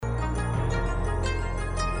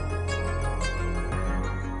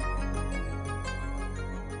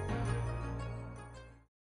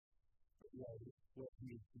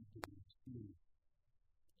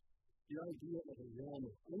The idea of a realm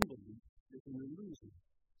of unbelief is an illusion,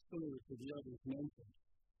 similar to the others mentioned.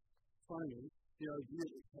 Finally, the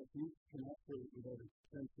idea that techniques can operate without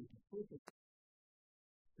attention to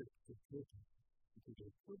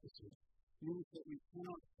their purposes means that we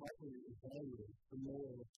cannot properly evaluate the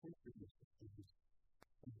moral appropriateness of things,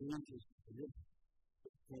 and dangers of the living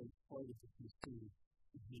that form part of the consumed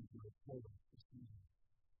behavior of moral procedure.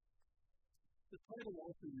 The title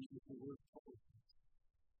also uses the word politics,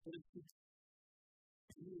 but it should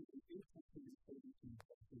be an interesting important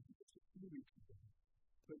question just a few weeks ago,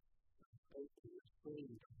 but out to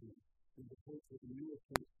Australian government in the hope of a new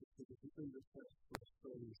approach to the defender test for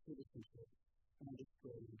Australian citizenship and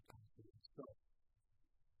Australian constitution itself.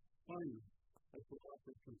 Finally, I will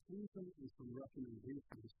offer conclusions and some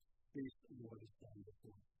recommendations based on what is done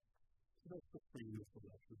before. So that's the frame of the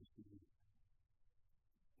lecture this evening.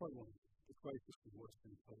 Part 1. The crisis of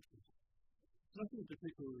Western cultures. Nothing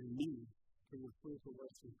particularly new to refer to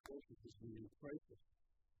Western cultures as being in crisis.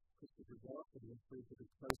 Christopher Dawson referred to the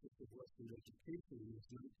crisis of Western education in his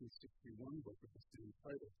 1961 book of the same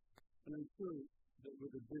title, and I'm sure that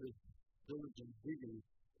with a bit of diligent digging,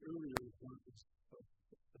 earlier examples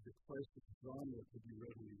of the crisis genre could be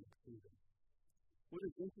readily included. What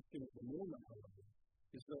is interesting at the moment, however,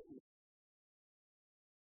 is that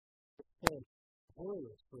Paul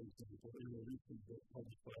Horowitz, for example, in a recent book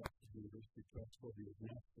published by Acton University Press called The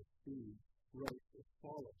Agnostic Theme, writes as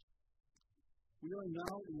follows: "We are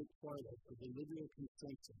now in the twilight of the liberal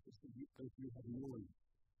consensus as you have known it.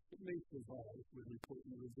 It may survive with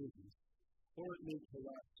important revisions, or it may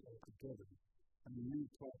collapse altogether, and a new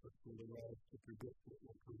prophet will arise to predict what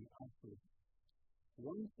will come after it.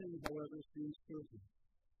 One thing, however, seems certain: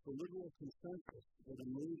 the liberal consensus that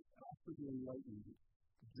emerged after the Enlightenment,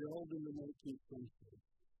 gelled in the 19th century,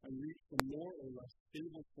 and reached a more or less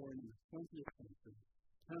stable point in the 20th century,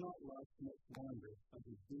 cannot last much longer as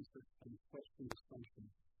a basic and questioned assumption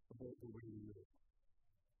about the way we live.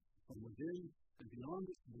 From within and beyond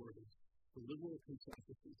its borders, the liberal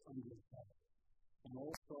consensus is under attack. On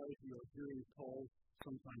all sides we are hearing calls,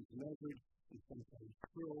 sometimes measured and sometimes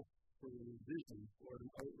shrill, for a revision or an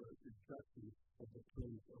outright rejection of the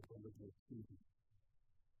terms of the liberal thinking."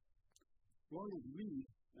 Ronald Reed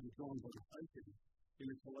and John von Eichen, in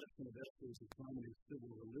a collection of essays examining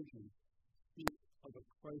civil religion, speak of a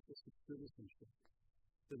crisis of citizenship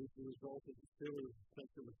that is the result of the failure of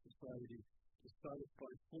secular society to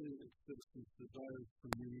satisfy fully its citizens' desires for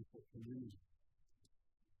meaningful community.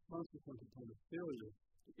 Consequent upon the failure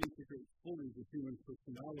to integrate fully the human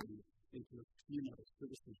personality into a schema of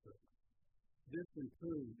citizenship. This, in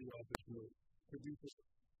turn, the authors note, produces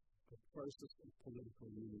a crisis of political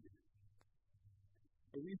unity.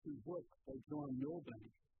 A recent book by John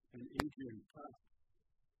Milbank and Adrian Papp,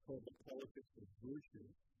 called The Politics of Virtue,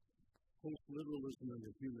 Post-Liberalism and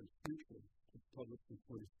the Human Future, published in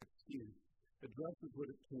 2016, addresses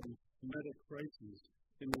what it terms meta-crises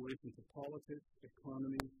in relation to politics,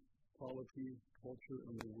 economy, polity, culture,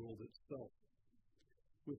 and the world itself.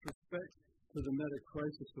 With respect to the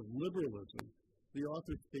meta-crisis of liberalism, the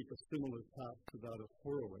authors take a similar path to that of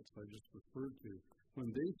Horowitz I just referred to,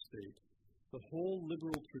 when they state, "The whole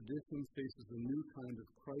liberal tradition faces a new kind of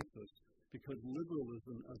crisis because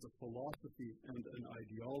liberalism as a philosophy and an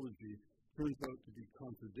ideology turns out to be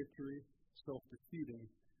contradictory, self-defeating,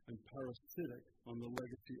 and parasitic on the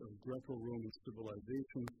legacy of Greco-Roman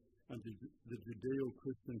civilization and the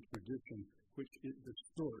Judeo-Christian tradition which it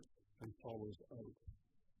distorts and follows out."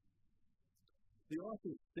 The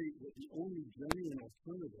authors state that the only genuine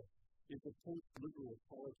alternative is a post-liberal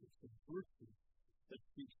politics of virtue that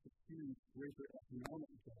seeks to fuse greater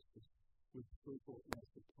economic justice with social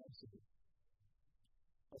reciprocity.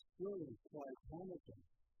 Australian Clive Hamilton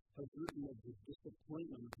has written of the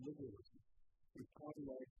disappointment of liberalism and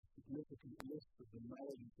cataloged a significant list of the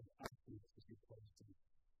maladies of Acton, as he calls them,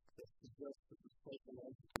 that suggests that the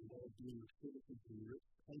psychological well-being of citizens in rich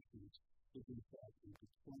countries is in fact in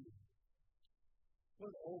decline.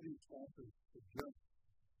 What all these authors suggest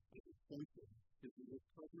as essential is the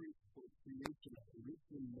recovery or creation of a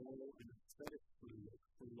richly moral and aesthetic framework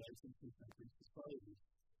for life in contemporary societies.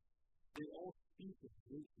 They all speak of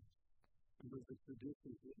virtue and of the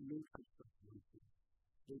traditions that nurture such virtue.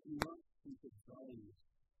 They do not speak of values,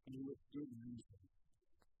 and with good reason.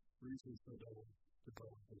 Reasons that I will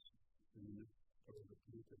develop this in the next part of the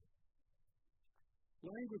paper.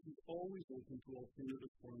 Language is always open to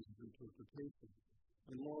alternative forms of interpretation,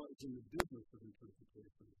 and law is in the business of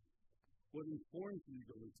interpretation. What informs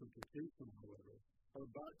legal interpretation, however, are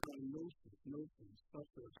background notions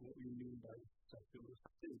such as what we mean by secular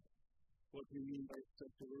state, what we mean by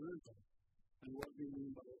secularism, and what we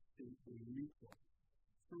mean by a state being neutral.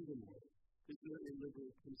 Furthermore, is there a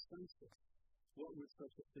liberal consensus? What would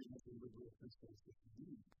such a thing as a liberal consensus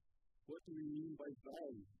be? What do we mean by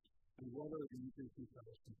values, and what are these in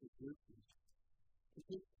comparison to virtues? To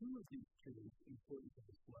take two of these terms important to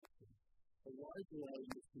this lesson, a wide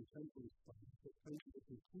variety of contemporary scholars have come to the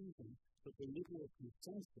conclusion that the liberal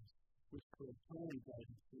consensus, which for a time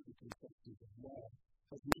guided certain conceptions of law,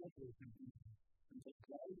 has never been used, and that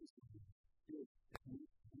values of law is a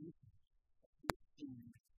condition of this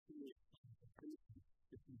being serious consultation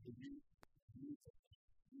if we believe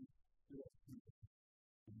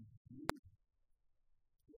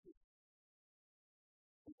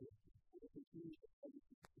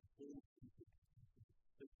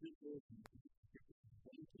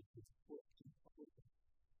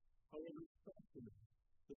However, it's fascinating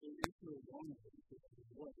that there is no wrong way to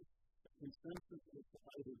avoid a consensus as to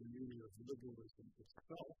either the meaning of liberalism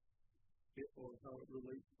itself, or how it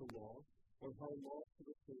relates to law, or how law should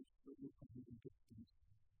approach certain kinds of disputes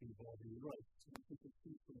involving rights. So you can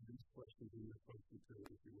see some of these questions in your question period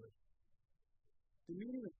if you wish. The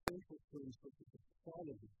meaning of central terms such as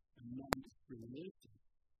equality and non-discrimination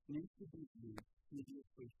needs to be viewed through the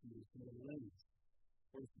association lens,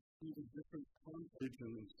 or through the different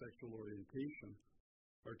religion and sexual orientation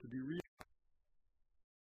are to be read.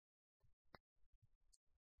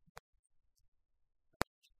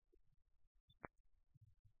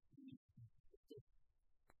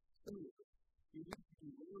 You need to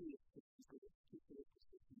be wary of particular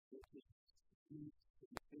positions that use to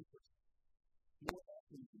be papers. More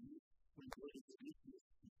often than not, when what is the issue is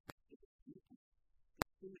the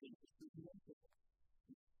student is presented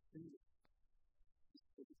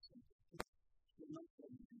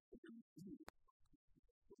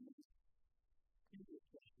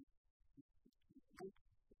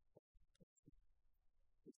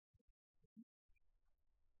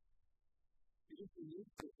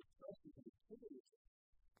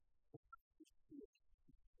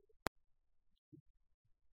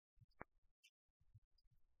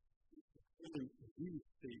these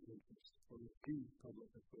state interests or these public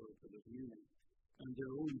authoritative meaning, and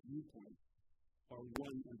their own viewpoints are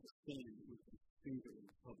one and the same with the singular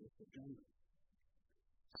public agenda.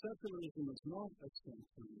 Secularism is not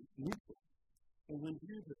essentially neutral, and when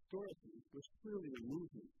viewed historically, was clearly a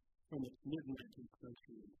movement from its mid-19th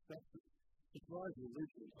century inception to drive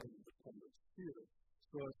religion out of the public sphere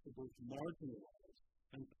so as to both marginalize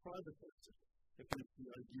and privatize it against the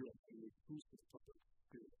idea of an inclusive public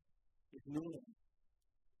sphere. Ignoring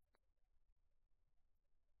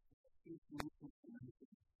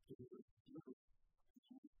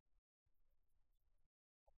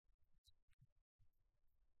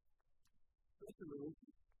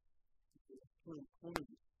secularism is a term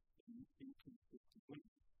coined in 1861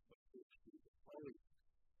 by the colleague.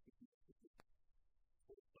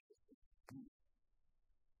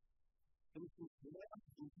 And it was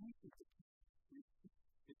last in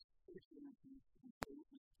its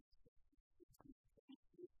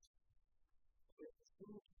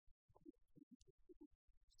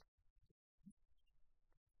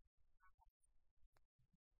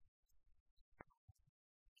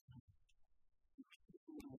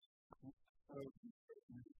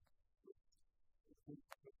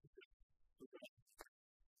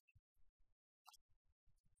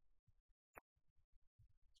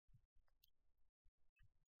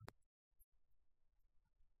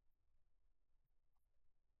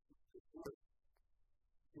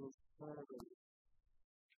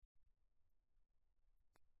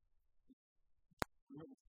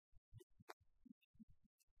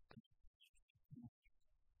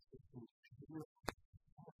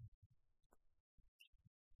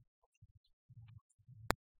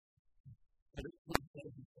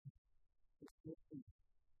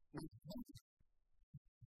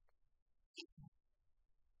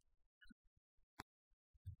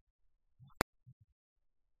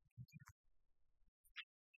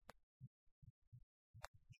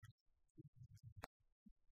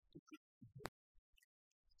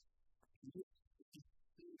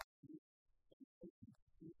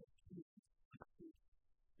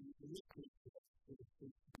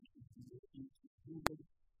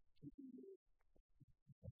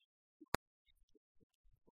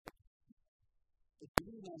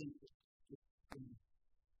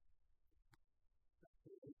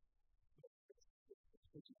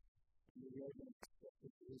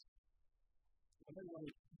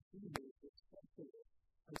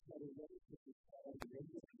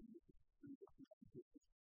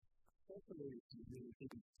personal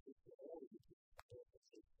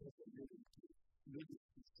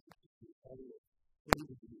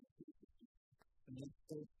and then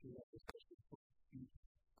spoke to us, especially for the future,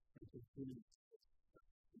 and to bring us.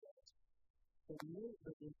 So I know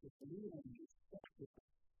that if the Leon is structured,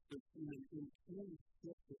 there's been an internal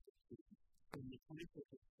structure from the type of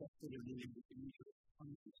structure in the usual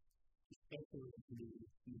countries, especially in the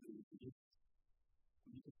United States.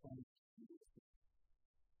 We need to find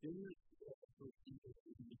in this for people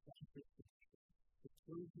in the country, the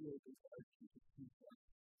closure of the action to keep that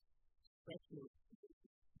special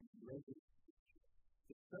resident,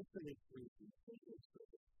 the special experience in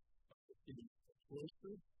the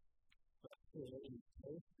closer, but in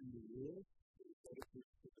both in the world,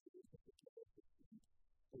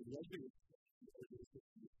 the regular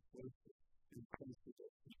closer in terms of the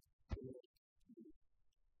world.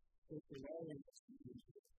 So for all of us,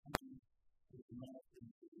 is not in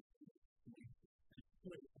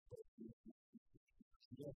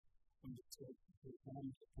the from the church, the time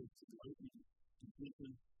to put the lightning and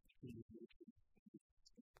vision to the nation.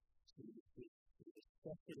 So the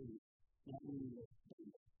structure is not only the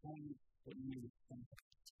time, but even the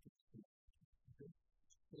context.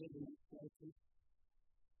 So the next slide, please.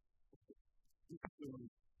 This is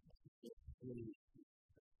really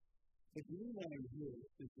the green line here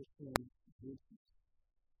is the term business.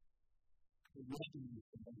 The lightning is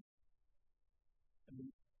the money.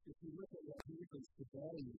 And if you look at what happens to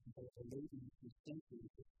value about the lady who sent you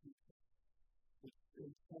the future,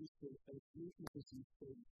 it comes to a business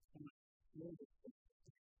and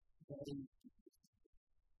value.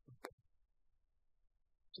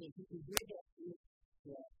 So if you can build up this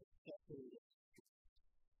separate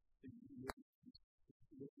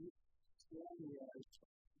standardized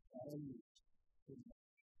value,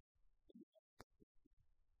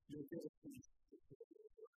 you'll get a piece.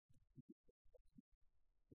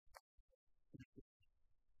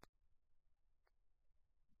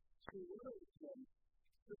 So what are the values?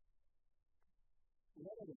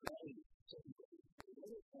 What are the values of the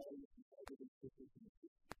business?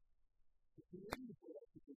 If you really put up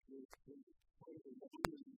the business, part of the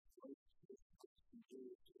value of the business is to do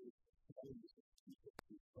values of people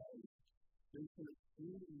who value. They can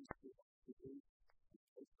experience the values of the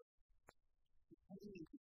business. Depending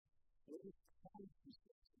on what is the value of the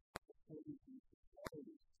business, according to the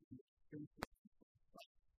values of the business,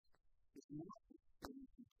 it's not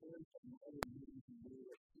compared to another meaning in the way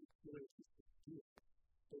that compared to the field.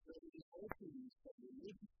 But there is also these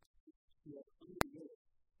religious who are unaware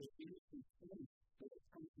that it is important for the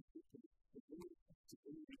constitution to really have to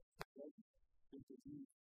bring it together and to be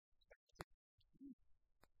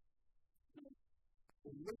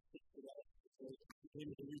the list of that is in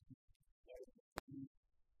the reason that we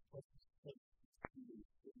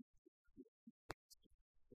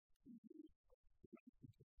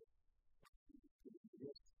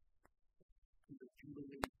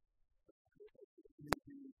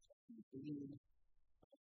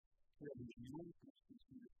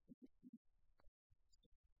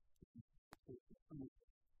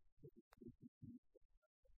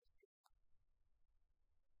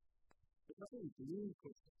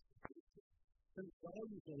and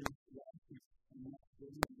values are interactive and not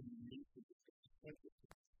really in the nature of the perspective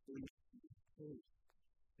they must be exposed.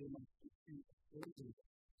 They must be exposed.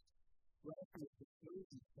 Rather than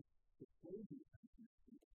exposing for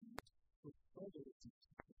further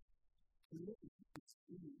committed to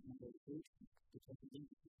extreme motivation because of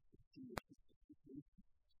individual situation.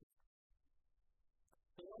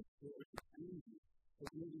 So I feel like it's easy of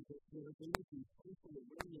moving to their ability to social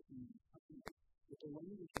awareness and with the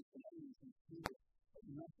language of values and fear, but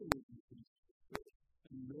nothing is increased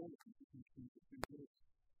and no one is increased in words.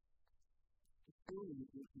 The feeling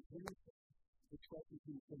is increased, which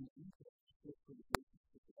represents some interest for the basis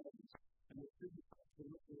of values, and the physical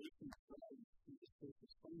proliferation of values through the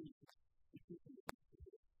surface finances, particularly the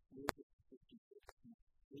word of the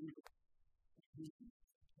labor, achievement,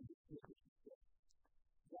 and the surface of death.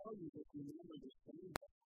 Values that remember the same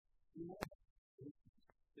do not have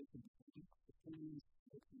they can be opinions,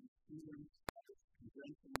 they can be feelings,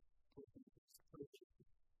 conventions,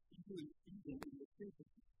 even in the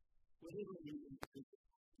physical, whatever you individual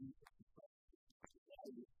need to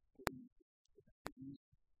value or use.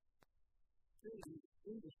 There is an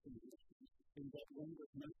industry in that one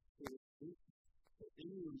does not feel safety or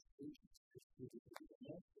anyone's safety is to be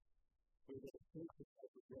elected, or that a person has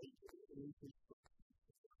a right to their own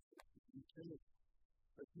utility.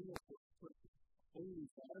 But you know, for a person, only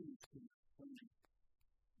values can be funded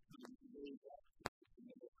in the way that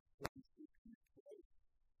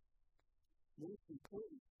most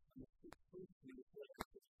important, and most importantly, is that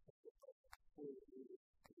for the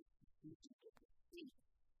institution of the state,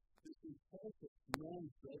 this impulsive,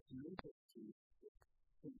 non-judgmental truth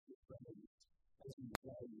from society as in the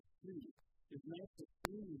value of food is not the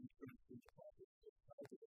only intrinsic topic of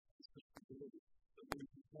positive accessibility that we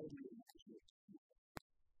can hardly imagine.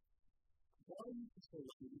 Value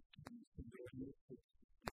facilities can bear no purpose.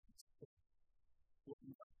 What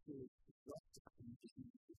we have to do is justice and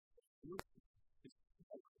disease is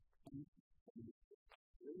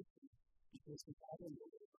because the bottom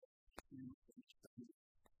of it is understanding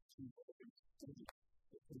to always study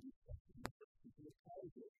that can be documented into a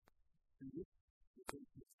category. And this is a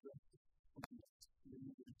constructive from the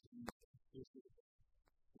limited to use of this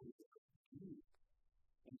or the view.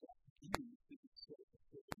 And that view is itself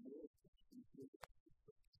a more question for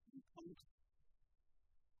the context.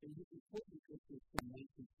 And this important difference from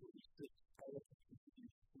 1946 politics and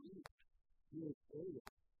produce free. Years earlier,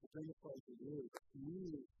 identified the word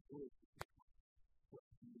community work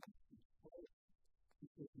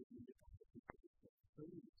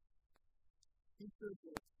teachers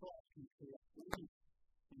were taught to correct language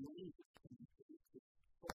and language can be created with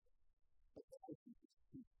culture. But the idea is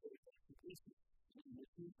to create a tradition and the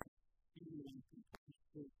teacher even when you can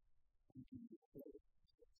participate and can be creative.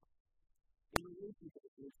 In relation to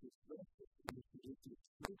the virtuous justice and the creation of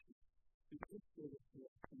solution, the issue of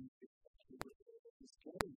correction is actually this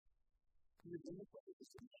game. He identified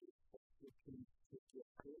this in the cultural change to the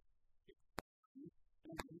work,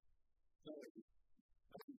 and society.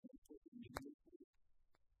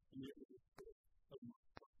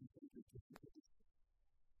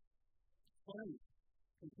 Finally,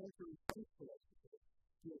 contemporary faith philosopher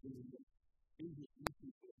in his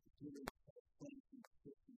recent book, dealing with plants and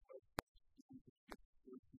Christian practices,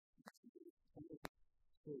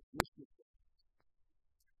 so mission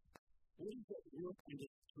what is that work in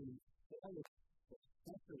it to follow the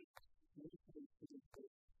confidence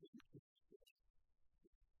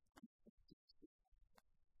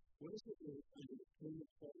what is it that under the term of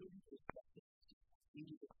following the practice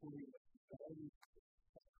into the point of value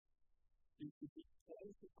is to be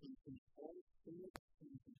qualified from all four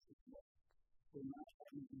components of life for not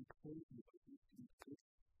having been told about these things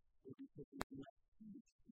or because they do not choose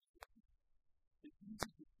to do so. It's easy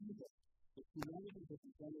to see that the humanity that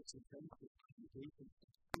develops a benefit from the basic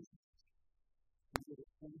experience is that a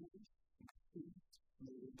family and food and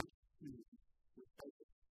a religious community with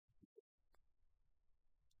others.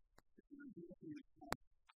 If you are dealing with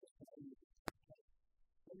the value of the life,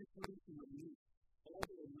 everything can remain all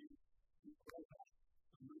the way to all that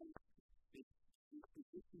amount of the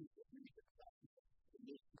positions that we have practiced in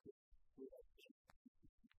this particular world.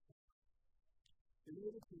 In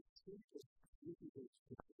order to achieve this, we can go to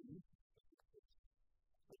the community.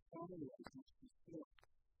 The common life must be formed,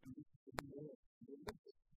 and this is the more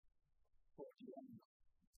religious part beyond the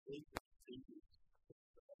basic stages of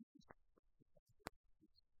the values.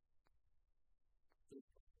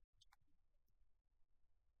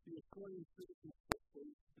 The Accordion critical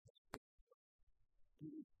portfolio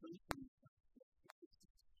is strengthening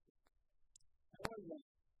however,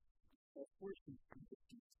 our portion of the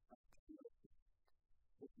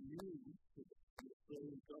what means to the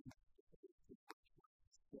Australian government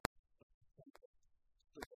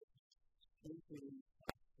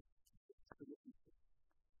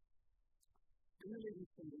emanating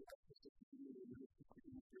from the efforts of the community to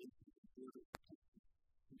create the border protection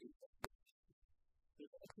and the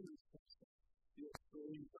Acton instruction the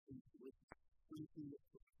Australian government with strengthening the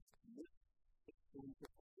protection with the forms of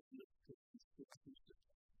the institution.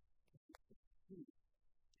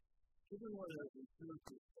 Given what has been turned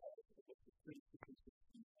to the side of the principles of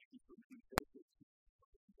the information benefits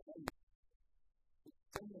of the value, it's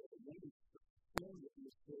somewhat of a way to form of the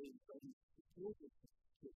Australian government proposal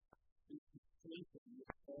to is to strengthen the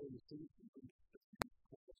Australian citizens and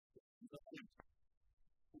the value.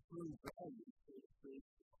 The term value illustrates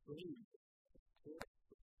the Australian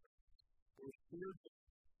or spiritual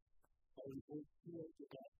by an old school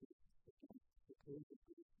adapted against the proposal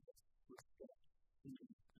to respect human.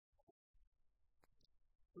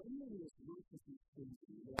 For anyone who has worked with these things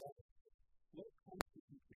in the law, what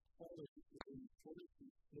constitutes the quality of an important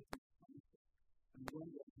and different concept, and one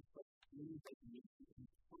that is such many definitions and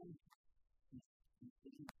concepts in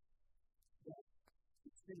things that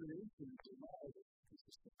discrimination is allowed in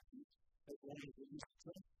society as long as it is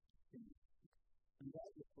just and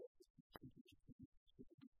that is what the constitution is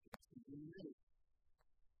in many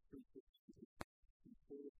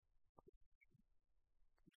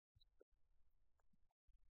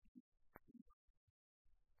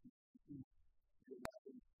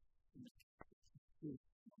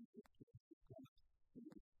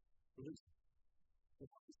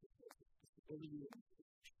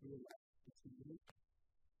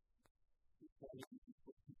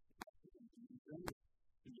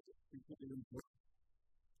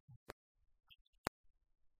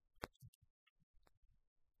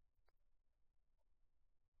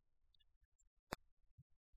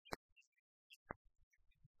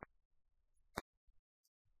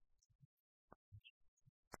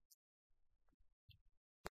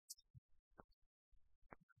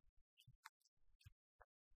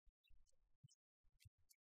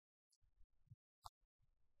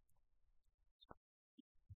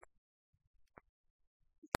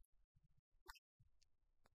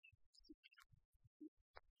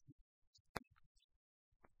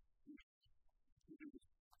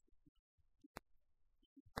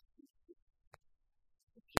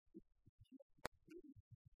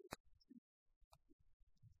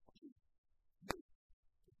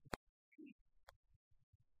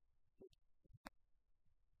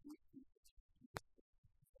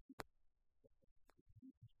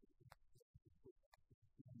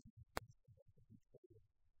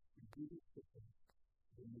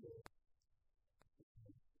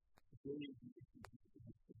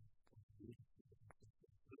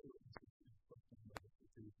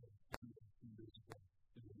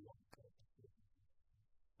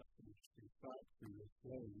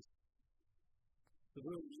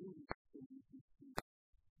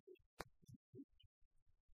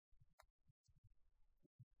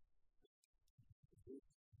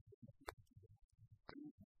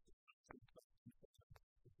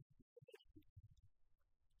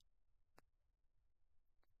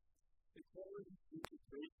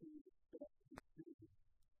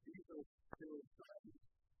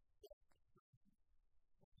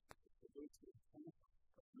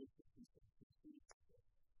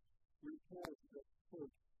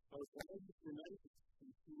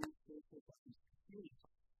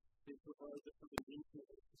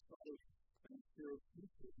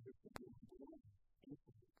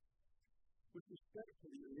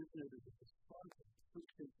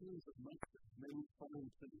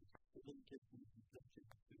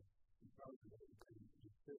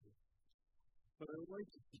But I would like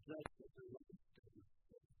to suggest that there is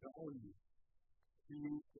value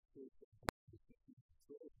to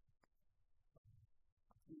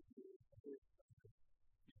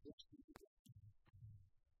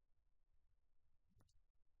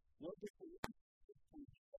what is the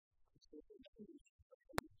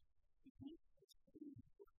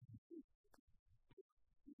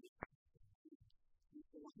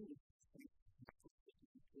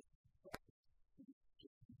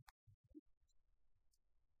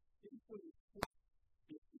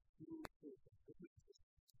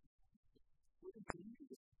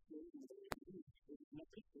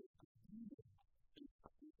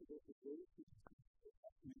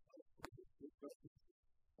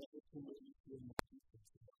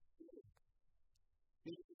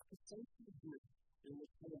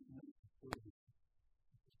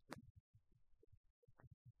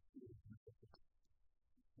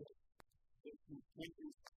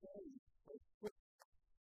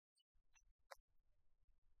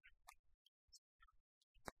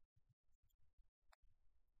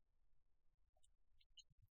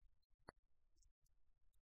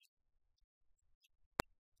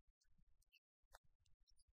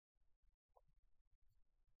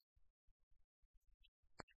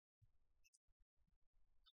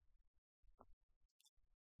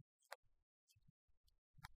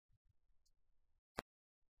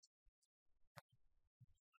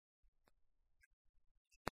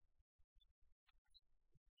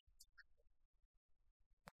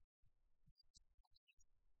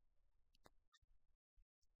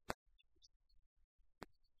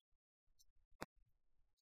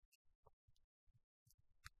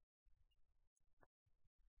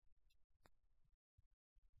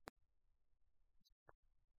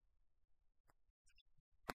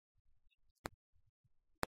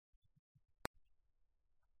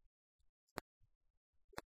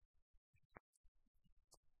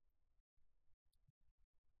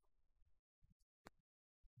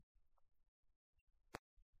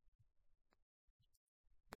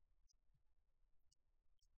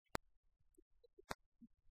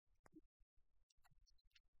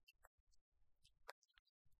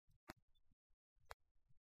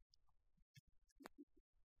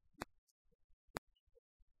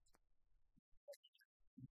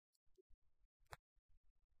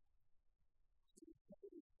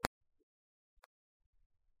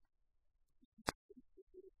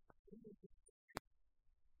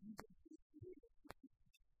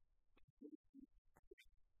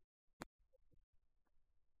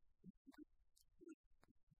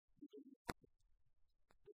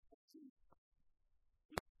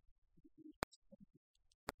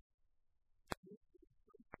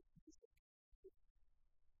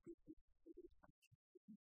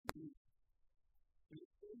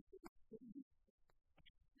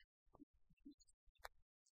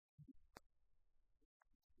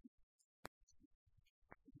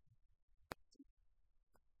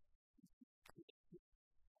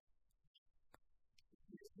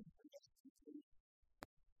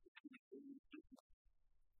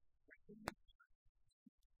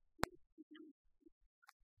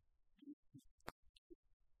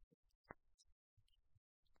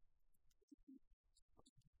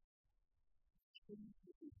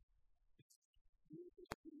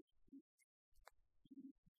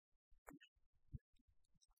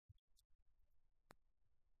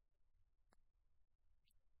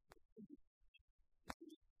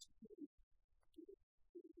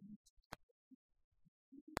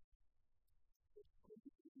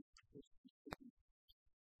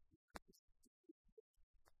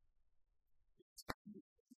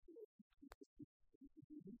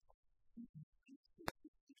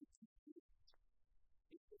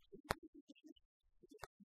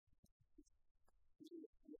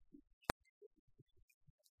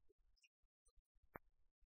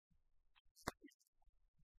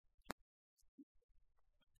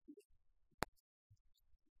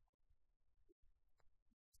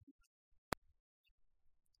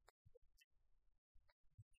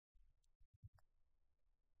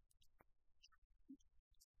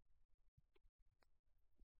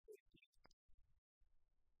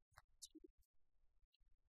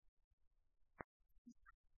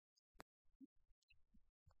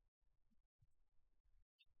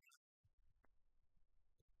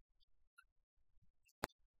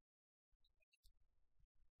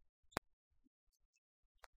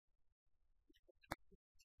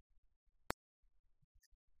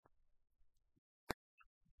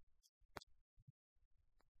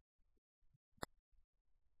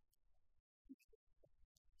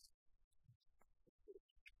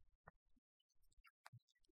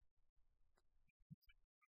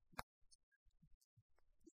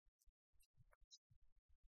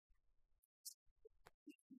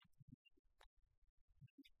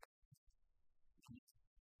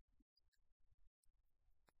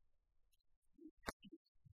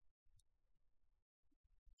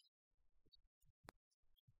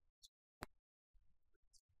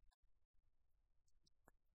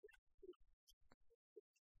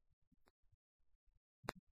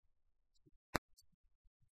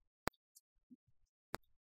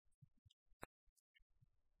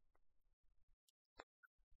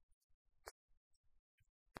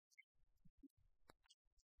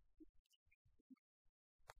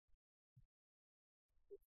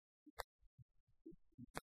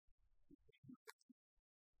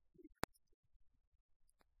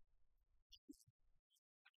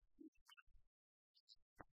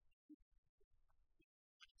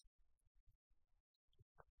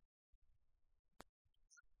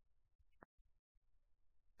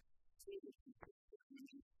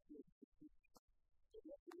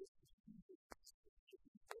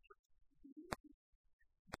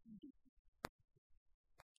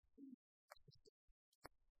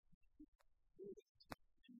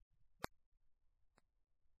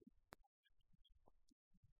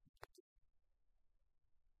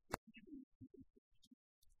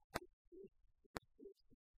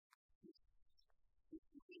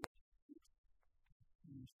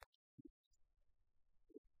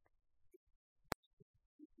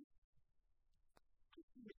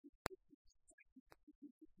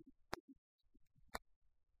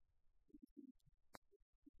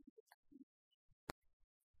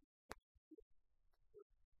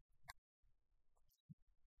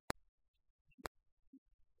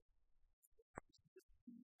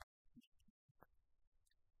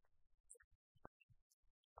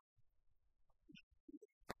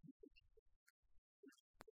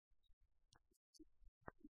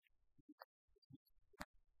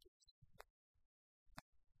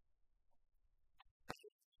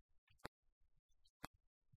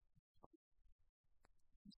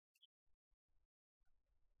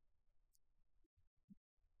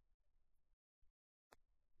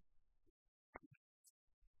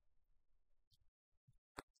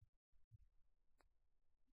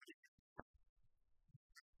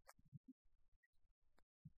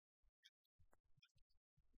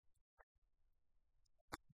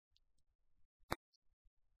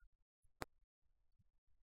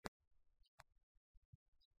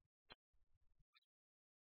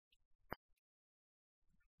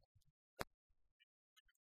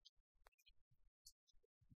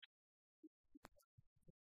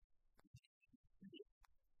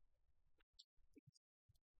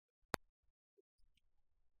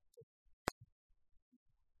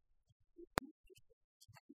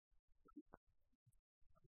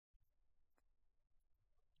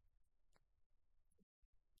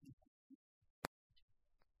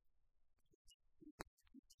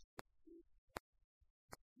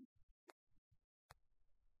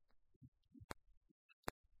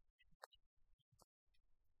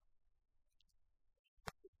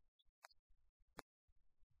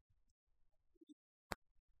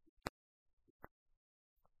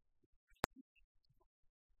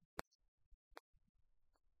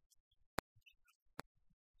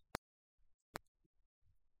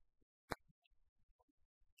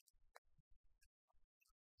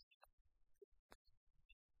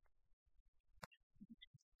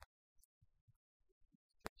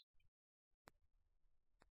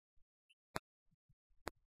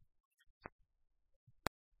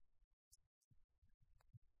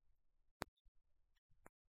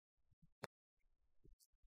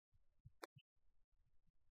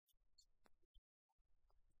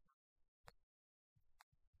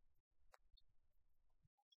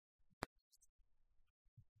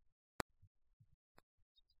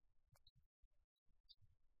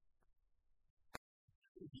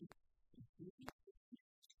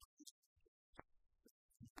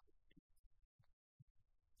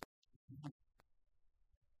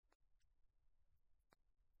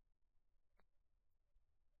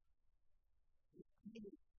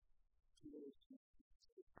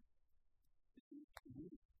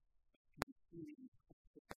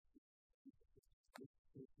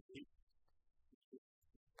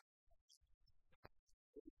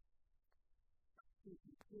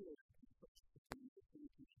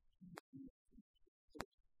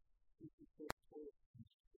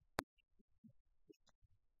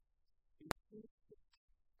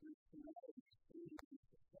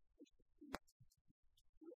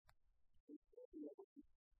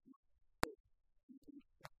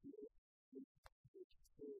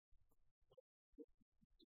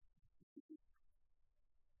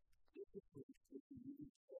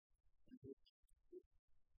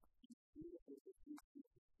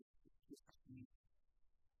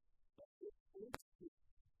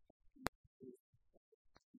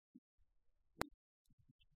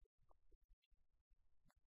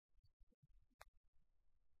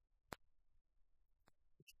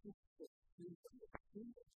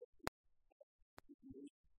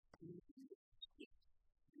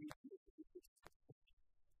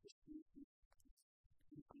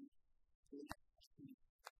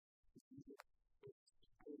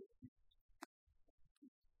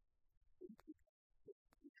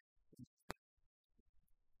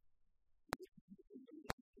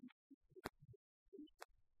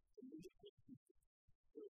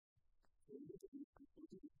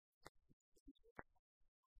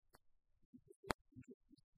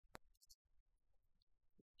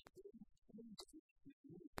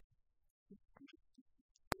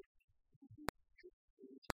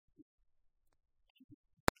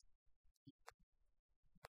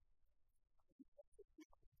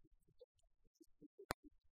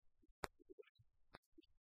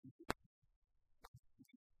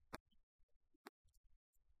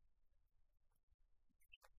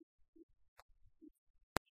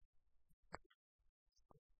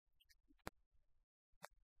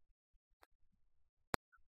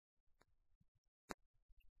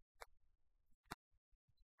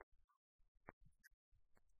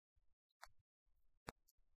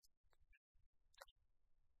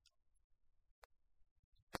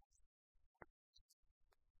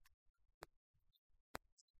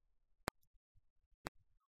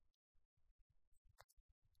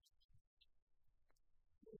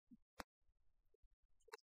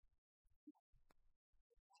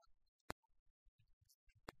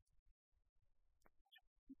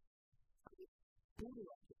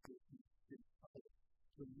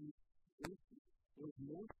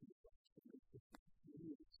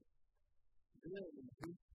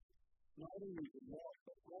only the law,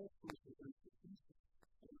 but all social institutions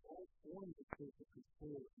and all forms of social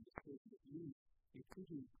control in the social union,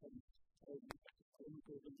 including public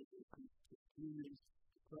organizations, the unions,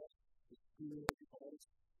 the press, the school, the arts,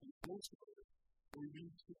 and most of it were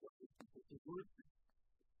used to work with people to work.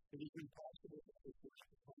 It is impossible to force the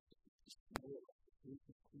concept of moral and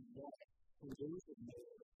law for those of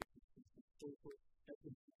moral and social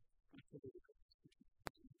equity and political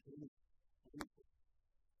institutions.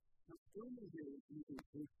 Now, German here is using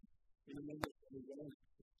virtue in a manner of awareness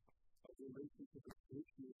of the relationship of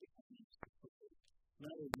virtue with the communist society,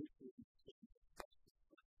 not a virtue in the state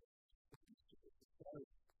of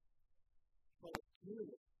society. But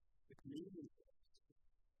clearly, the Canadian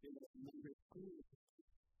in a number of schools,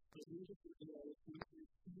 the music is in our country,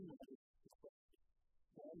 humanized society.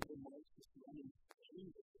 All the Marxist running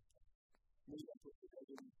changes made up of the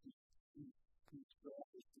government who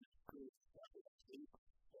strive to create stability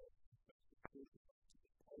of social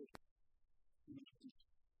policy.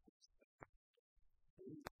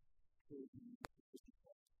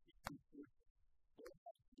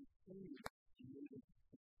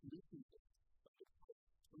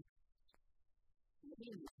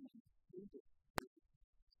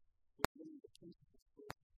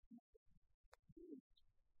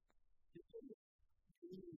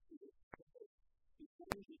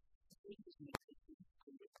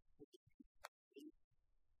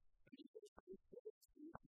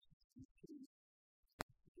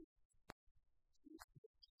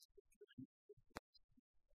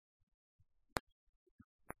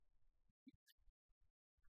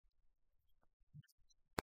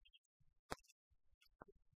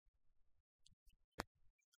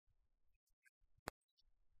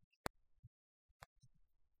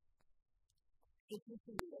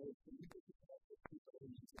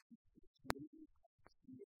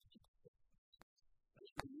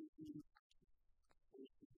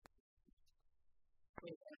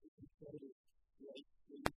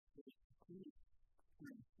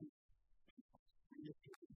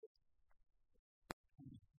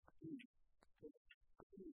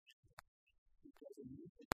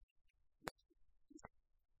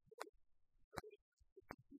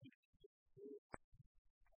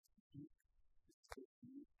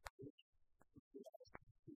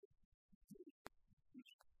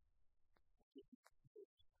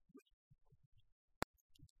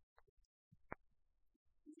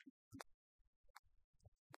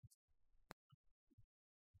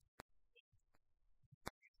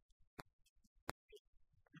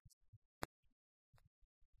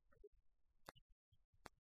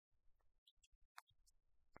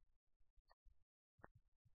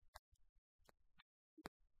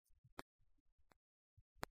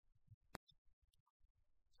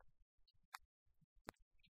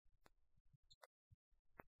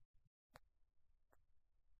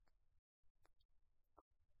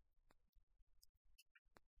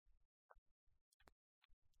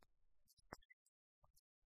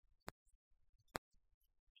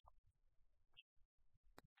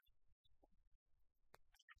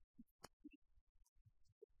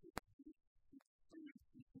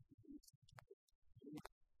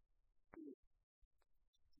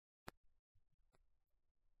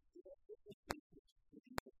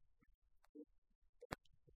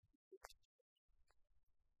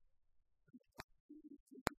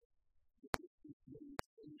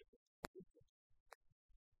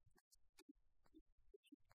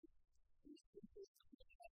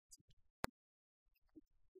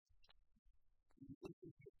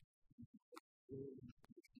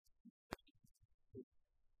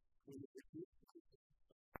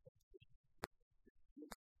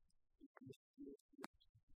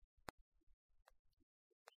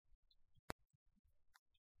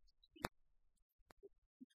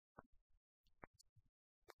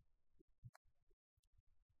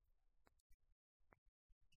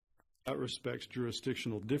 That respects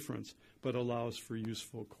jurisdictional difference, but allows for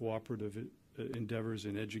useful cooperative endeavors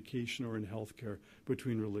in education or in healthcare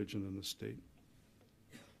between religion and the state.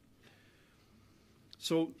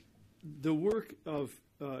 So the work of,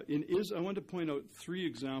 I want to point out 3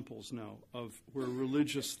 examples now of where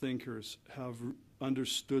religious thinkers have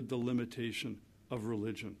understood the limitation of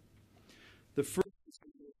religion. The first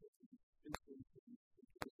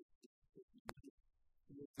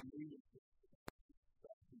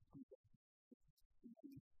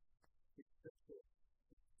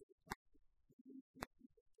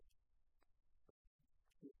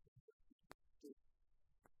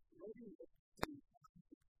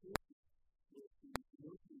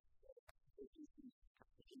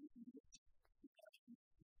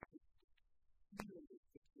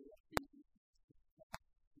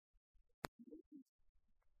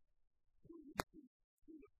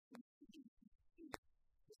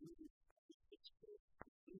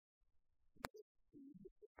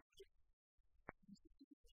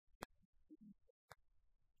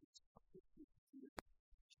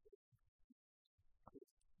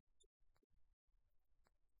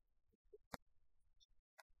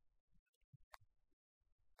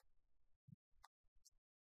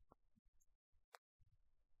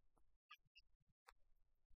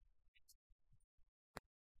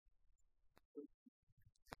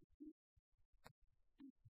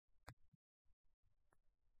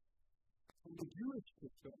Jewish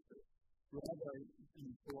perspective, Rabbi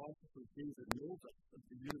and philosopher David Novak of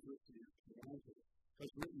the University of Toronto has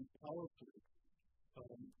written powerfully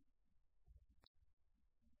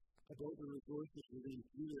about the resources within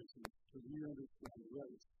Judaism to re-understand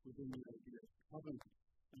rights within the idea of covenant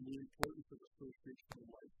and the importance of associational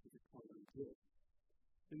life to the common good.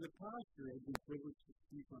 In the past year, I've been privileged to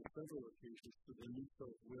speak on several occasions to the New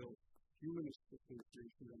South Wales Humanist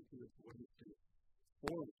Association and to its Wednesday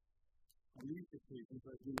Forum. On these occasions,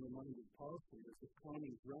 I've been reminded powerfully of the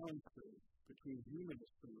common ground between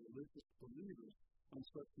humanists and religious believers on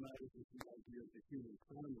such matters as the idea of the human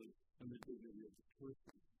family and the dignity of the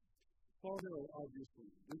person. While there are obviously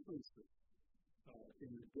differences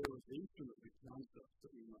in the derivation of the concepts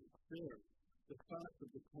that we might share, the fact of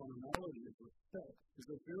the commonality of respect is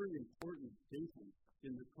a very important statement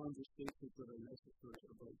in the conversations that are necessary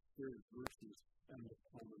about shared virtues and the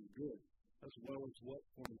common good, as well as what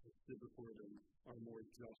forms of civic order are more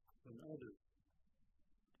just than others.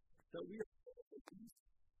 That we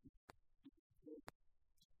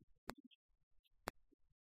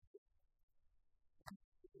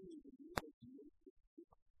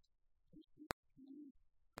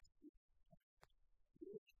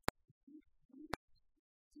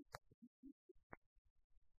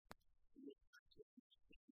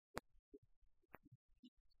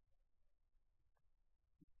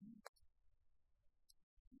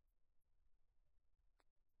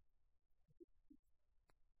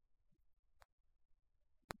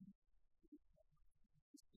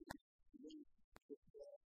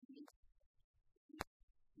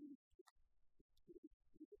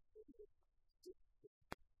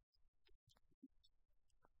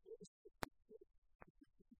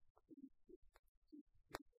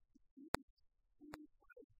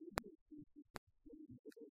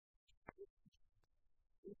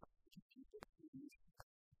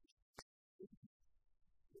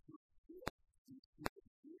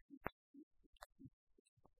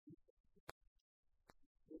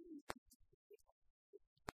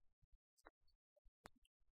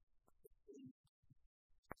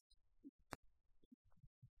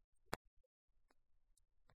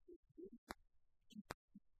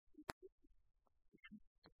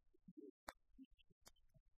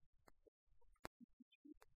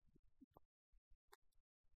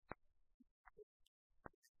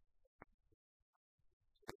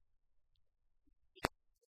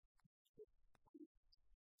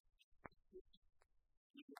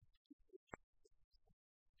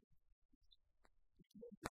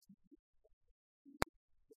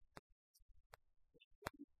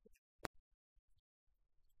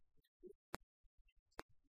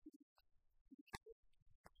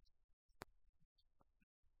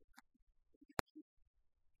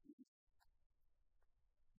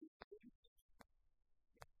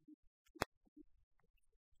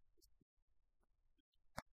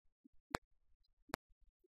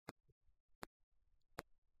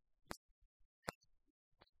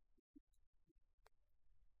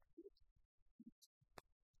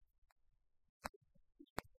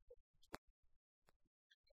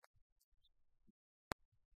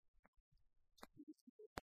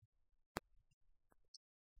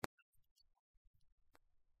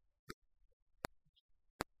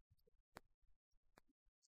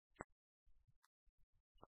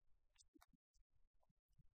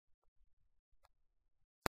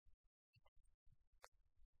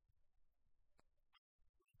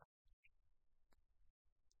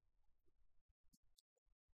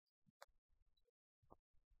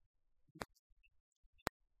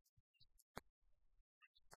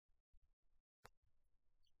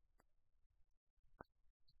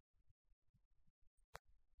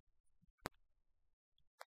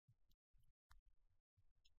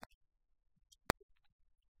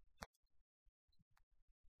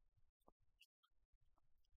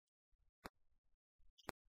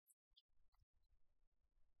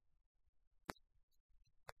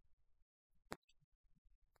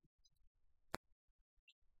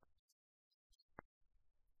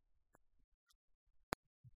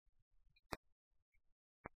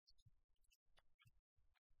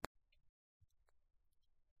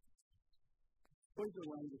employed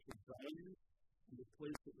the language of values and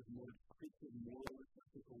replaced it with more descriptive, moral, and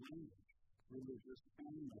ethical language, religious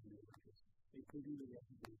and non-religious, including the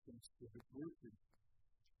recognition of civic virtues.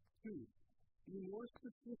 2. Be more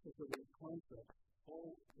specific about concepts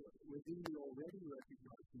within the already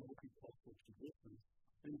recognized multicultural traditions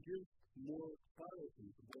and give more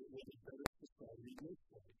clarity about what a better society looks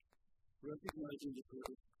like, recognizing the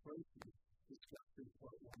various crises discussed in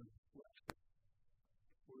Part 1 of the lecture.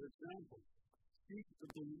 For example, seek the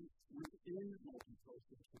belief within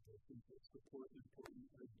multicultural traditions that support important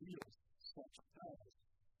ideas such as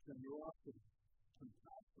generosity,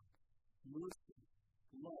 compassion, mercy,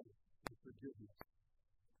 love, and forgiveness.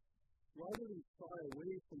 Rather than shy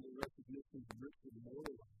away from the recognition of rich and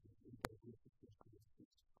moral values in diverse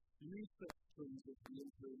characteristics, use such terms as the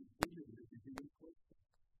integrated dignity of the human person,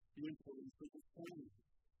 the importance of the family,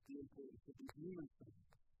 the importance of the human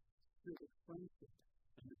family, civic friendship,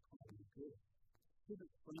 and the common good.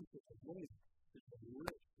 Civic friendship alone is a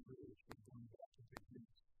rich tradition going back to the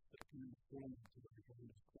beginnings that can inform to the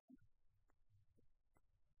beginning of climate.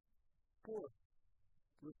 Fourth,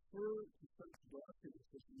 refer to such documents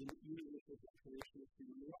as the Universal Declaration of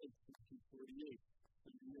Human Rights, 1948,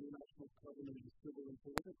 and the International Covenant on Civil and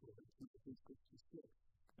Political Rights, 1966,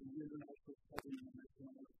 and the International Covenant on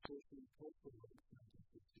Economic, Social, and Cultural Rights,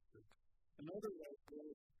 1966, and other rights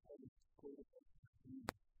laws of the Code of Human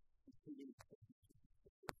Rights, including the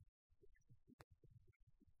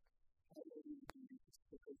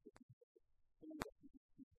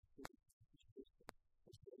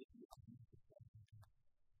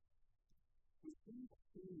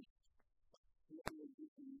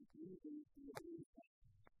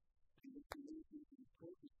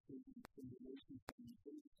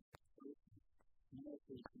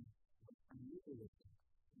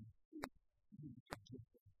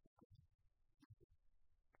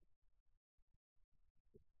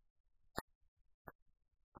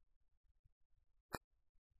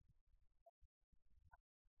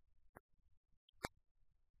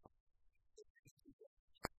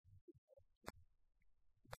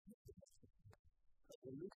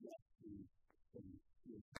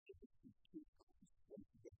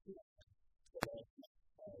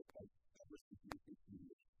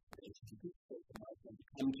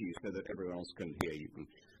come to you so that everyone else can hear you. And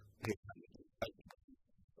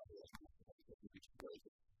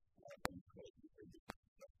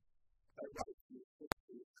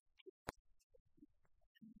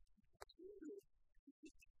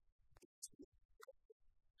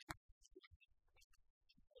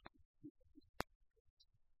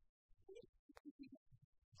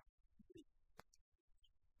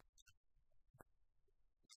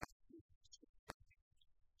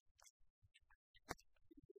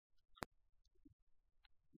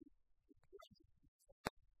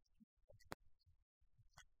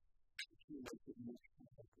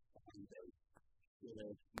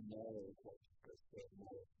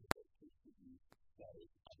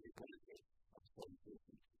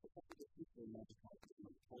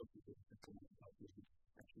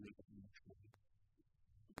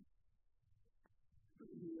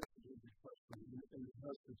it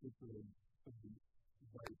has particular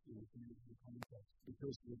right in the community context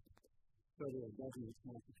because the federal government's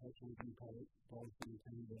multiculturalism policy in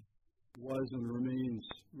Canada was and remains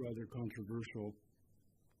rather controversial.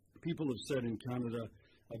 People have said in Canada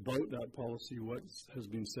about that policy what has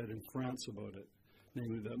been said in France about it,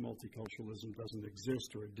 namely that multiculturalism doesn't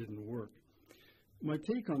exist or it didn't work. My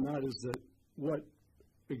take on that is that what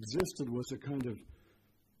existed was a kind of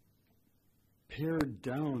pared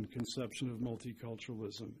down conception of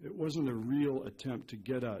multiculturalism. It wasn't a real attempt to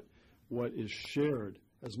get at what is shared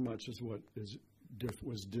as much as what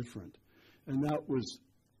was different. And that was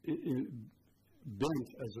bent,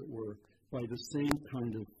 as it were, by the same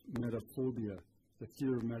kind of metaphobia, the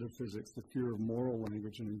fear of metaphysics, the fear of moral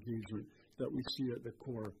language and engagement that we see at the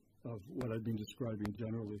core of what I've been describing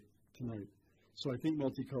generally tonight. So I think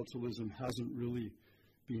multiculturalism hasn't really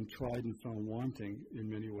been tried and found wanting in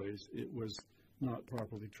many ways. It was not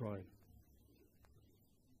properly tried.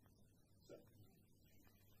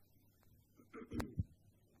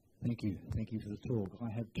 Thank you. Thank you for the talk. I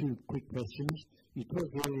have two quick questions. You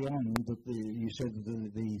talked early on that you said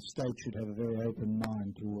that the state should have a very open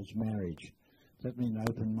mind towards marriage. Does that mean an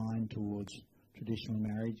open mind towards traditional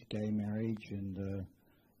marriage, gay marriage, and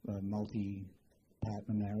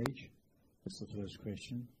multi-partner marriage? That's the first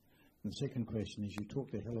question. And the second question is, you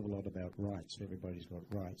talked a hell of a lot about rights. Everybody's got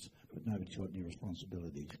rights, but nobody's got any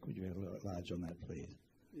responsibilities. Could you enlarge on that, please?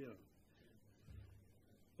 Yeah.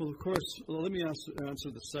 Well, of course, let me answer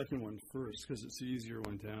the second one first, because it's the easier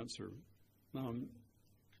one to answer.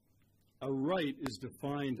 A right is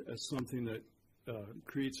defined as something that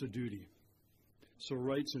creates a duty. So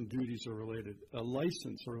rights and duties are related. A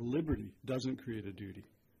license or a liberty doesn't create a duty,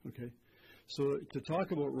 okay? So to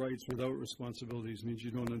talk about rights without responsibilities means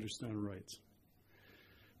you don't understand rights.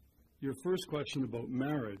 Your first question about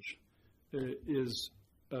marriage is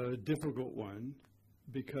a difficult one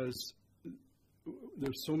because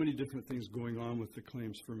there's so many different things going on with the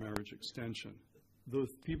claims for marriage extension. Those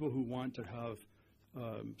people who want to have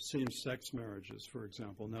same-sex marriages, for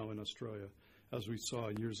example, now in Australia, as we saw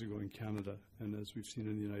years ago in Canada and as we've seen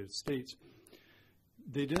in the United States.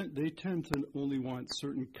 They tend to only want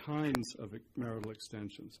certain kinds of marital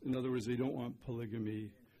extensions. In other words, they don't want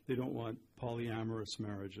polygamy. They don't want polyamorous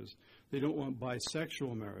marriages. They don't want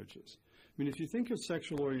bisexual marriages. I mean, if you think of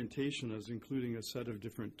sexual orientation as including a set of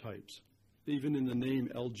different types, even in the name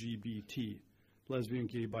LGBT, lesbian,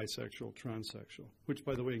 gay, bisexual, transsexual, which,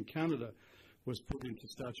 by the way, in Canada was put into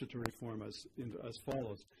statutory form as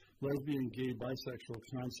follows: lesbian, gay, bisexual,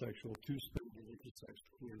 transsexual, two-spirit, intersex,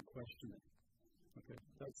 queer, and questioning. Okay,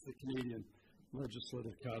 that's the Canadian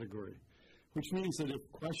legislative category, which means that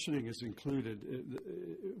if questioning is included,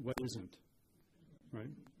 what isn't,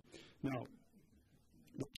 right? Now,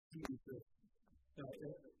 the key is that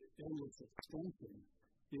endless extension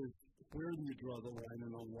is where do you draw the line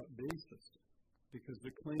and on what basis? Because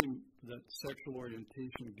the claim that sexual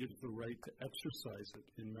orientation gives the right to exercise it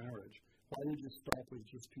in marriage, why would you stop with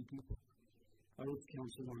just two people? I was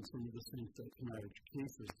counsel on some of the same-sex marriage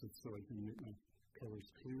cases, so I can make my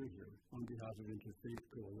colors clear here, on behalf of interfaith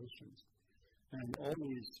coalitions. And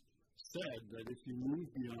always said that if you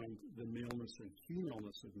move beyond the maleness and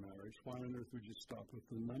femaleness of marriage, why on earth would you stop with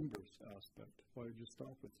the numbers aspect? Why would you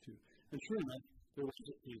stop with two? And sure enough, there was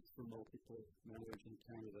a case for multiple marriage in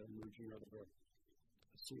Canada emerging out of a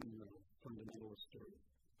certain fundamentalist or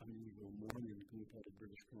unusual Mormon group out of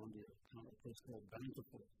British Columbia, a place called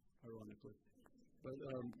Bountiful, ironically. But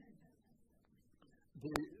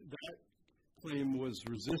that claim was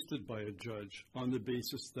resisted by a judge on the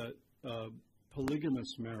basis that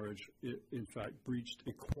polygamous marriage, in fact, breached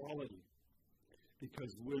equality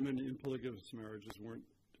because women in polygamous marriages weren't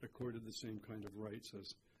accorded the same kind of rights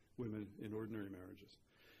as women in ordinary marriages.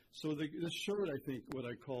 So this showed, I think, what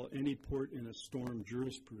I call any port in a storm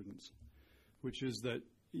jurisprudence, which is that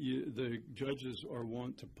the judges are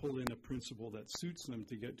wont to pull in a principle that suits them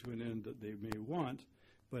to get to an end that they may want,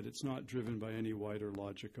 but it's not driven by any wider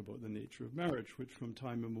logic about the nature of marriage, which from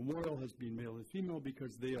time immemorial has been male and female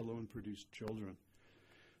because they alone produce children.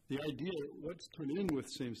 The idea, what's put in with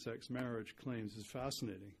same-sex marriage claims is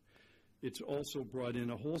fascinating. It's also brought in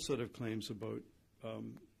a whole set of claims about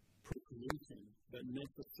procreation that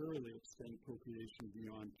necessarily extend procreation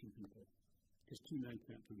beyond two people, because two men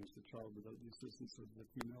can't produce a child without the assistance of the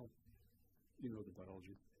female. You know the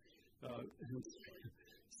biology.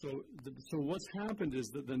 So what's happened is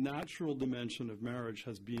that the natural dimension of marriage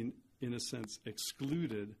has been, in a sense,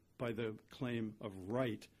 excluded by the claim of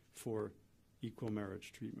right for equal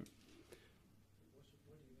marriage treatment. What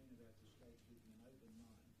do you mean about the state keeping an open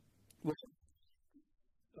mind? Well,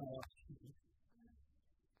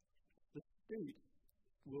 the state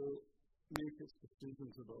will make its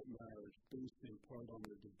decisions about marriage based in part on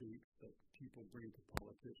the debate that people bring to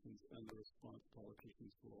politicians and the response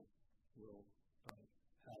politicians will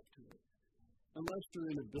have to it. Unless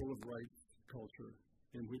you're in a Bill of Rights culture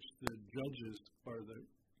in which the judges are the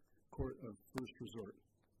court of first resort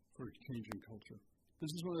for changing culture.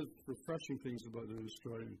 This is one of the refreshing things about the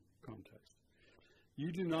Australian context.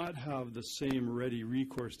 You do not have the same ready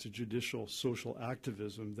recourse to judicial social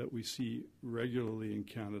activism that we see regularly in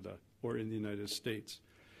Canada or in the United States.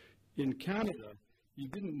 In Canada, you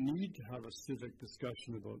didn't need to have a civic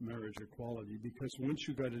discussion about marriage equality because once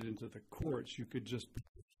you got it into the courts, you could just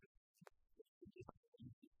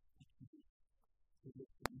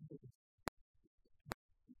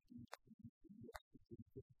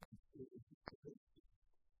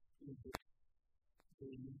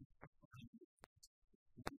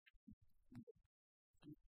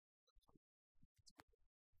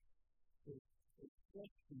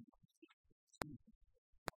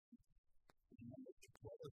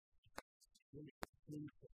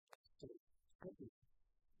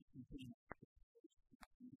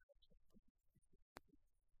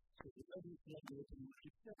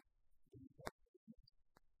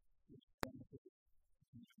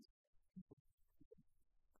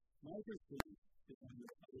my perspective is on the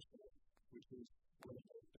other side, which is what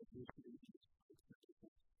diversity is.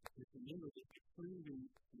 Remember that approving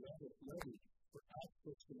leverage for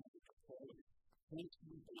access to marriage equality tends to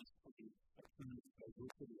be based on a kind of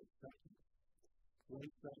diversity of acceptance.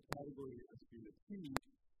 Once that category has been achieved,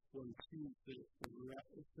 one sees the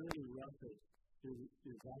fairly rapid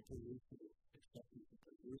evaporation of acceptance of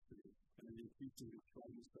diversity and an increasingly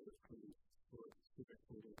strong set of claims for civic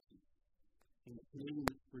pluralism. And the Canadian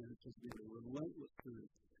experience has been a relentless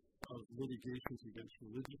series of litigations against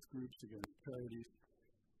religious groups, against charities,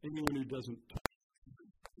 anyone who doesn't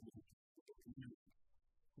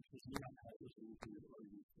which is not how this movement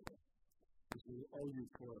argues for. This is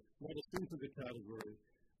argued for let us into the category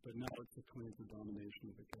But now it's a claim for domination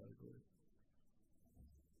of the category.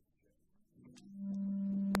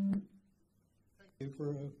 Thank you for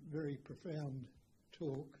a very profound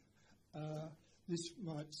talk. This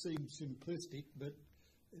might seem simplistic, but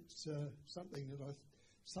it's something that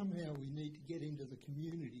somehow we need to get into the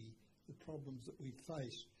community, the problems that we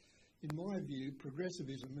face. In my view,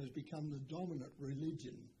 progressivism has become the dominant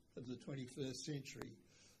religion of the 21st century.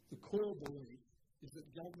 The core belief is that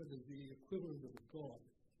government is the equivalent of God.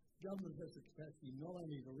 Government has the capacity not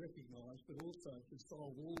only to recognise but also to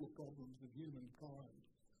solve all the problems of humankind.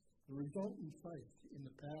 The resultant faith in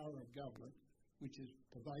the power of government, which is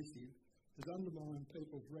pervasive, has undermined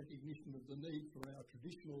people's recognition of the need for our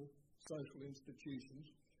traditional social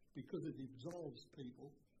institutions because it absolves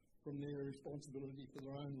people from their responsibility for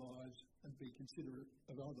their own lives and be considerate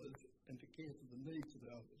of others and to care for the needs of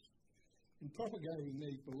others. In propagating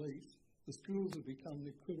these beliefs, the schools have become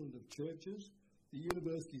the equivalent of churches, the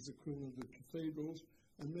universities equivalent of cathedrals,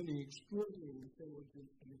 and many extraordinarily intelligent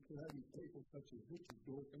and creative people such as Richard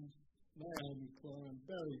Dawkins, Naomi Klein,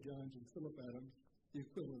 Barry Jones and Philip Adams, the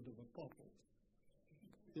equivalent of apostles.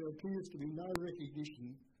 There appears to be no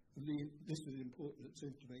recognition of this is important, it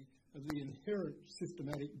seems to me, of the inherent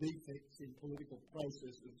systematic defects in political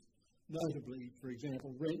processes, notably, for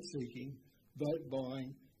example, rent-seeking, vote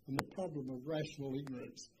buying, and the problem of rational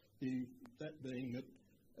ignorance, that being that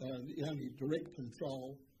the only direct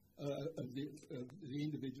control of the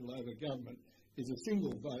individual over government is a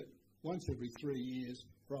single vote once every 3 years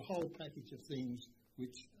for a whole package of things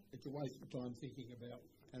which it's a waste of time thinking about,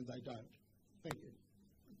 and they don't. Thank you.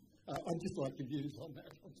 I'd just like your views on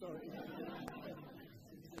that. I'm sorry.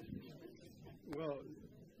 Well,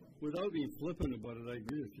 without being flippant about it, I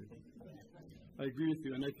agree with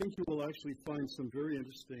you. And I think you will actually find some very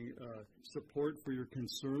interesting support for your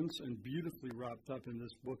concerns, and beautifully wrapped up in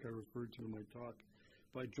this book I referred to in my talk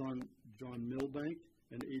by John Milbank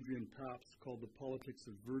and Adrian Paps, called The Politics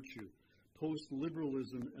of Virtue,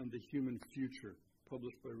 Post-Liberalism and the Human Future,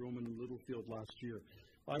 published by Roman and Littlefield last year.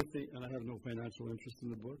 I think, and I have no financial interest in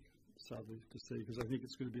the book, sadly to say, because I think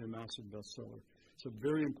it's going to be a massive bestseller. It's a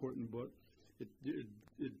very important book.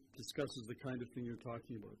 It discusses the kind of thing you're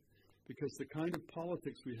talking about. Because the kind of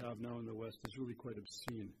politics we have now in the West is really quite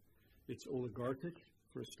obscene. It's oligarchic,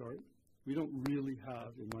 for a start. We don't really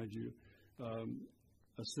have, in my view,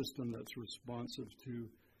 a system that's responsive to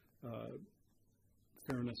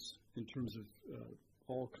fairness in terms of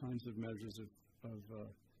all kinds of measures of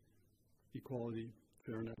equality,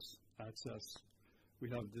 fairness, access. We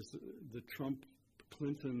have the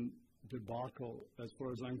Trump-Clinton debacle, as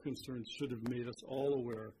far as I'm concerned, should have made us all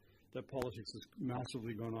aware that politics has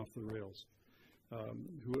massively gone off the rails.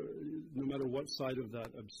 No matter what side of that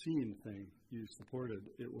obscene thing you supported,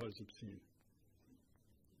 it was obscene.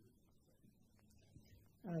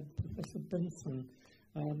 Professor Benson,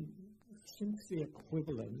 since the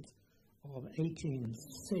equivalent of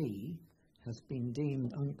 18C has been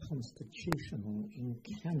deemed unconstitutional in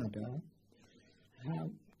Canada,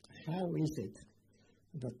 how is it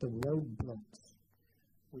that the roadblocks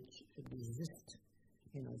which exist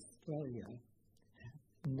in Australia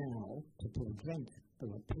now to prevent the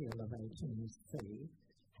repeal of 18C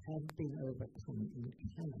have been overcome in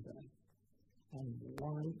Canada? And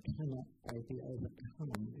why cannot they be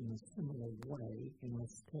overcome in a similar way in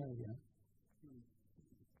Australia?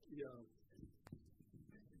 Yeah.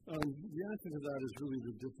 The answer to that is really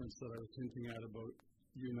the difference that I was hinting at about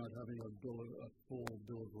you not having a full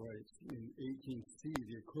Bill of Rights. In 18C,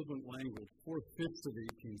 the equivalent language, 4/5 of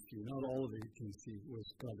 18C, not all of 18C, was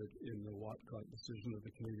gutted in the Watcott decision of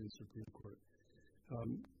the Canadian Supreme Court.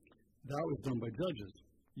 That was done by judges.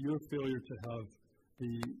 Your failure to have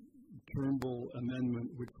the Turnbull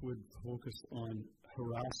Amendment, which would focus on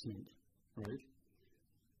harassment, right?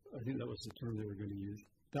 I think that was the term they were going to use.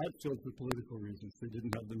 That failed for political reasons. They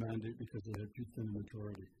didn't have the mandate because they had too thin a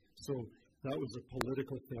majority. So that was a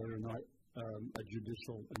political failure, not a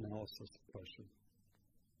judicial analysis question.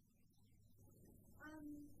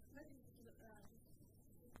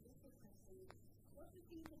 What do you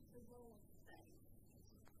think is the role of states?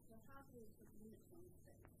 So how do we put limits on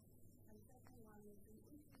states? And the second one is, if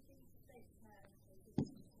you think states have a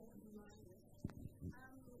important language,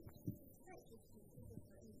 states is considered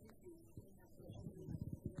for indigenous to have their own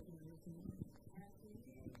language. And we need to see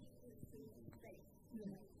states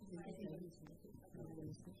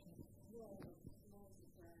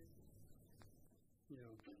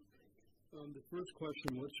the first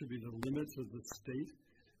question, what should be the limits of the state?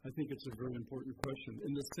 I think it's a very important question.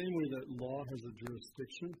 In the same way that law has a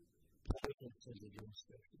jurisdiction, politics has a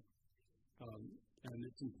jurisdiction. And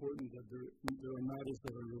it's important that there are matters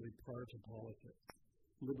that are really prior to politics.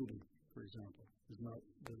 liberty, for example,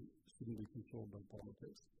 shouldn't be controlled by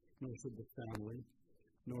politics, nor should the family,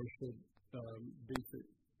 nor should basic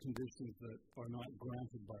conditions that are not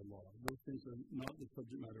granted by law. Those things are not the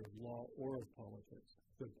subject matter of law or of politics.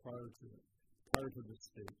 They're prior to the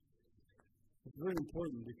state. It's very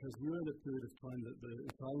important because we're in a period of time that the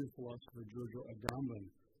Italian philosopher Giorgio Agamben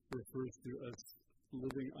refers to as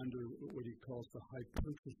living under what he calls the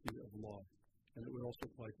hypertrophy of law, and it would also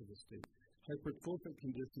apply to the state. Hypertrophic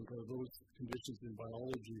conditions are those conditions in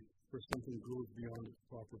biology where something grows beyond its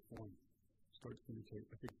proper form, starts to mutate.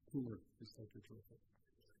 I think tumor is hypertrophic.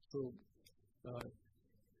 So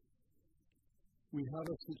we have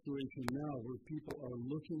a situation now where people are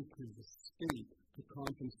looking to the state to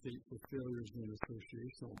compensate for failures in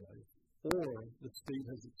associational life, or the state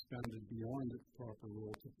has expanded beyond its proper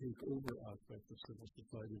role to take over aspects of civil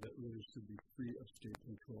society that really should be free of state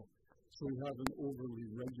control. So we have an overly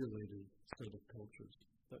regulated set of cultures.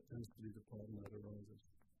 That tends to be the problem that arises.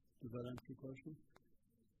 Does that answer your question?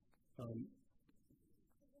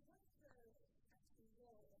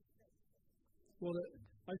 Well,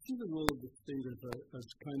 I see the role of the state as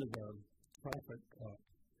kind of a traffic cop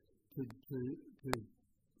to,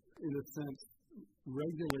 in a sense,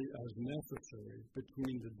 regulate as necessary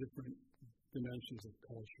between the different dimensions of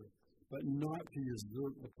culture, but not to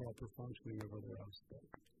usurp the proper functioning of other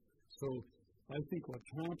aspects. So I think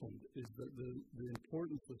what's happened is that the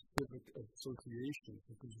importance of civic association,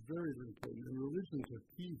 which is very, very important, and religions are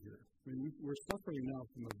key here. I mean, we're suffering now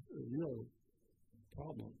from a real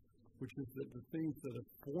problem, which is that the things that have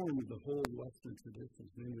formed the whole Western traditions,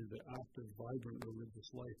 namely the active, vibrant religious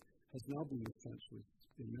life, has now been essentially,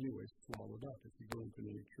 in many ways, swallowed up. If you go into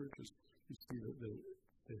many churches, you see that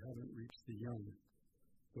they haven't reached the young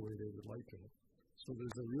the way they would like to have. So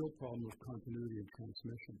there's a real problem of continuity and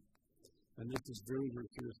transmission. And this is very, very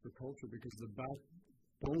serious for culture because the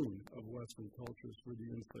backbone of Western culture is where the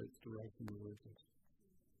insights derived from religions.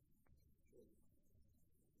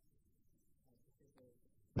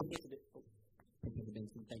 Professor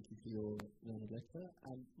Benson, thank you for your learned lecture.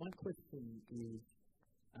 My question is,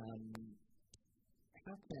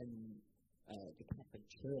 how can the Catholic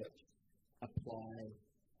Church apply,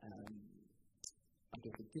 I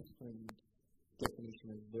guess, a disciplined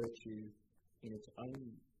definition of virtue in its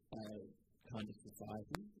own kind of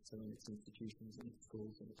society, so in its institutions and its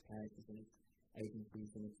schools and its parishes and its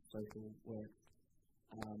agencies and its social work,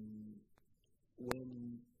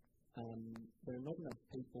 when there are not enough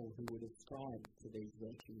people who would ascribe to these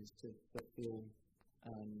virtues to fulfill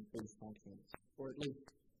these functions, or at least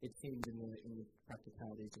it seems in the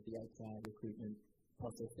practicalities of the HR recruitment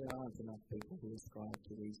process, there aren't enough people who ascribe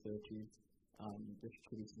to these virtues, which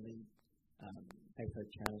traditionally have heard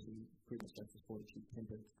charity, prudence, justice, fortitude,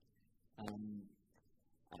 temperance.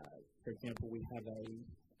 For example, we have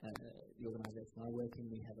the organisation I work in,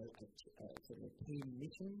 we have a sort of a team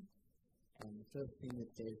mission, and the first thing it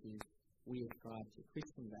says is we ascribe to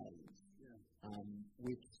Christian values,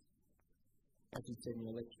 which, as you said in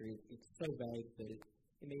your lecture, it's so vague that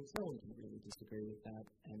it means no one can really disagree with that,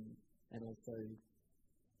 and also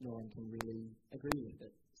no one can really agree with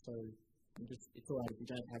it. So it's all right if you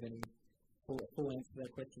don't have any full answer to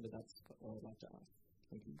that question, but that's what I'd like to ask.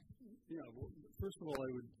 Thank you. Yeah, well, first of all, I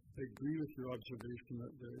would agree with your observation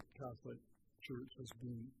that the Catholic Church has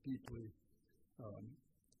been deeply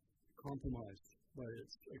compromised by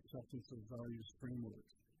its acceptance of values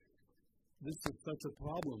frameworks. This is such a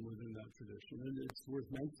problem within that tradition, and it's worth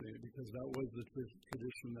mentioning it because that was the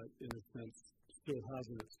tradition that, in a sense, still has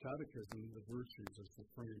in its catechism the virtues as the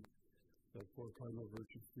frame. The four cardinal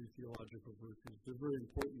virtues, three theological virtues. They're very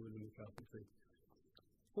important within the Catholic faith.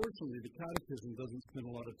 Fortunately, the catechism doesn't spend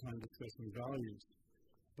a lot of time discussing values,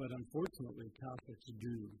 but unfortunately, Catholics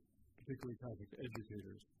do, particularly Catholic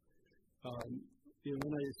educators.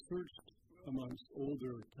 When I searched amongst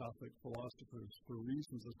older Catholic philosophers for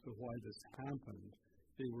reasons as to why this happened,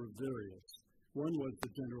 they were various. One was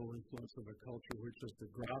the general influence of a culture which, as the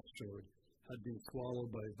graph showed, had been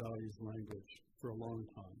swallowed by values language for a long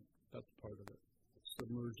time. That's part of it.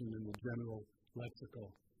 Submersion in the general lexical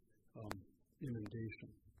inundation.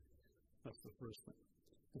 That's the first thing.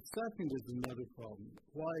 The second is another problem.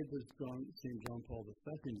 Why does St. John Paul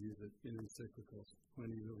II use it in encyclicals when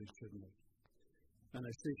he really shouldn't have? And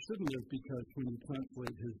I say shouldn't have because when you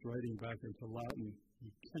translate his writing back into Latin,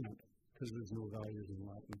 you can't, because there's no values in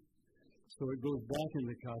Latin. So it goes back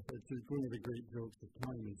into Catholic. It's one of the great jokes of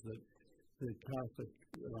time is that the Catholic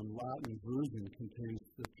Latin version contains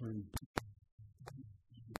the term